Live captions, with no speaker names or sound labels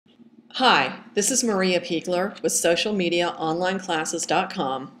Hi, this is Maria Piegler with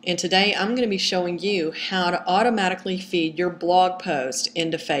socialmediaonlineclasses.com, and today I'm going to be showing you how to automatically feed your blog post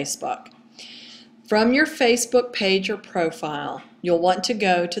into Facebook. From your Facebook page or profile, you'll want to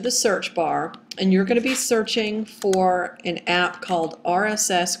go to the search bar and you're going to be searching for an app called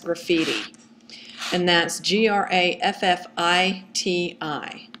RSS Graffiti, and that's Graffiti.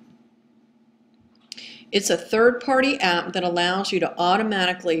 It's a third-party app that allows you to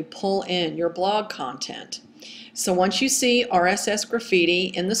automatically pull in your blog content. So once you see RSS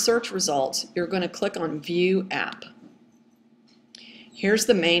Graffiti in the search results, you're going to click on View App. Here's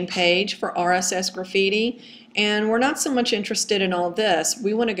the main page for RSS Graffiti, and we're not so much interested in all this.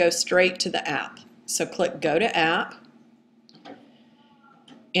 We want to go straight to the app. So click Go to App,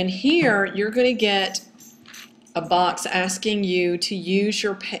 and here you're going to get a box asking you to use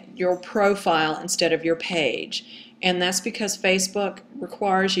your profile instead of your page, and that's because Facebook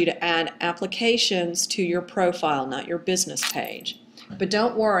requires you to add applications to your profile, not your business page. But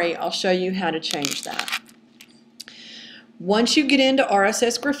don't worry, I'll show you how to change that. Once you get into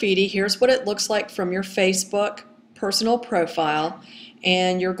RSS Graffiti, here's what it looks like from your Facebook personal profile,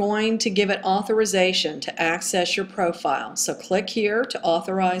 and you're going to give it authorization to access your profile. So click here to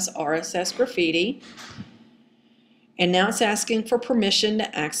authorize RSS Graffiti. And now it's asking for permission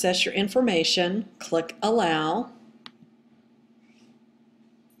to access your information. Click Allow.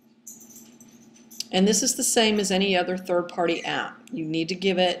 And this is the same as any other third-party app. You need to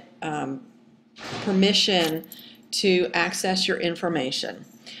give it permission to access your information.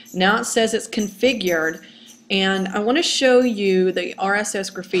 Now it says it's configured, and I want to show you the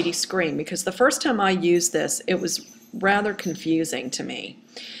RSS Graffiti screen because the first time I used this, it was rather confusing to me.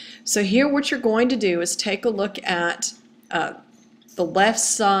 So here what you're going to do is take a look at the left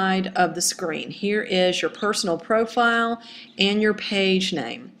side of the screen. Here is your personal profile and your page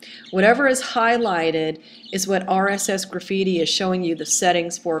name. Whatever is highlighted is what RSS Graffiti is showing you the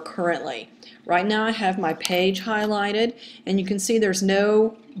settings for currently. Right now I have my page highlighted, and you can see there's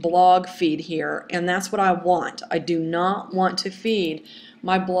no blog feed here, and that's what I want. I do not want to feed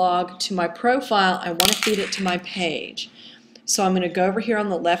my blog to my profile. I want to feed it to my page. So I'm going to go over here on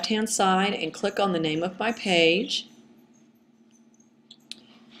the left hand side and click on the name of my page.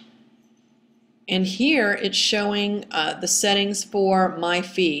 And here it's showing the settings for my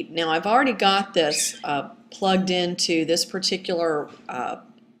feed. Now I've already got this plugged into this particular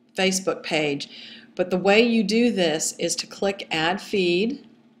Facebook page, but the way you do this is to click Add Feed.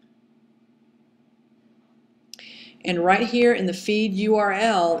 And right here in the feed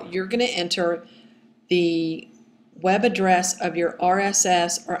URL, you're going to enter the web address of your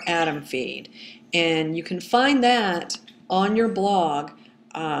RSS or Atom feed, and you can find that on your blog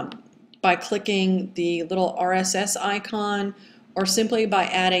by clicking the little RSS icon, or simply by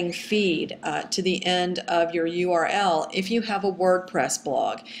adding feed to the end of your URL if you have a WordPress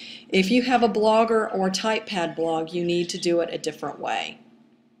blog. If you have a Blogger or TypePad blog, you need to do it a different way,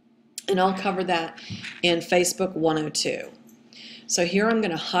 and I'll cover that in Facebook 102. So here I'm going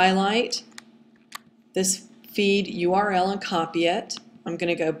to highlight this feed URL and copy it. I'm going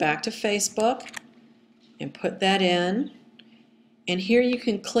to go back to Facebook and put that in, and here you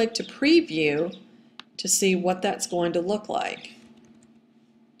can click to preview to see what that's going to look like.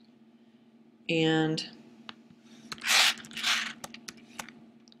 And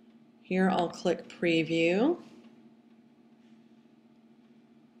here I'll click preview.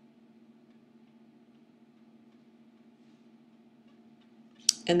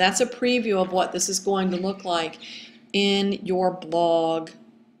 And that's a preview of what this is going to look like in your blog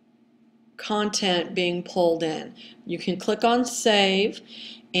content being pulled in. You can click on Save,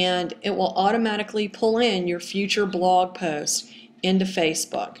 and it will automatically pull in your future blog posts into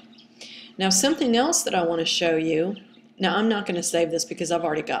Facebook. Now something else that I want to show you, now I'm not going to save this because I've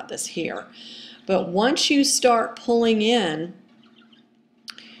already got this here, but once you start pulling in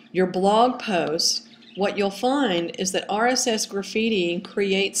your blog posts, what you'll find is that RSS Graffiti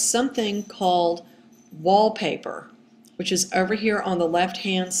creates something called wallpaper, which is over here on the left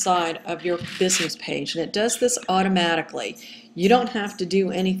hand side of your business page, and it does this automatically. You don't have to do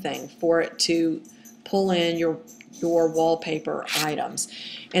anything for it to pull in your wallpaper items.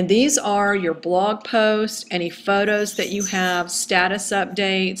 And these are your blog posts, any photos that you have, status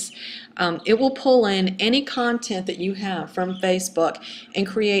updates. It will pull in any content that you have from Facebook and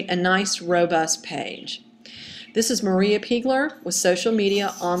create a nice robust page. This is Maria Piegler with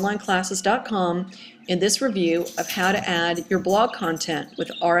socialmediaonlineclasses.com in this review of how to add your blog content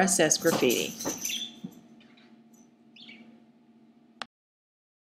with RSS Graffiti.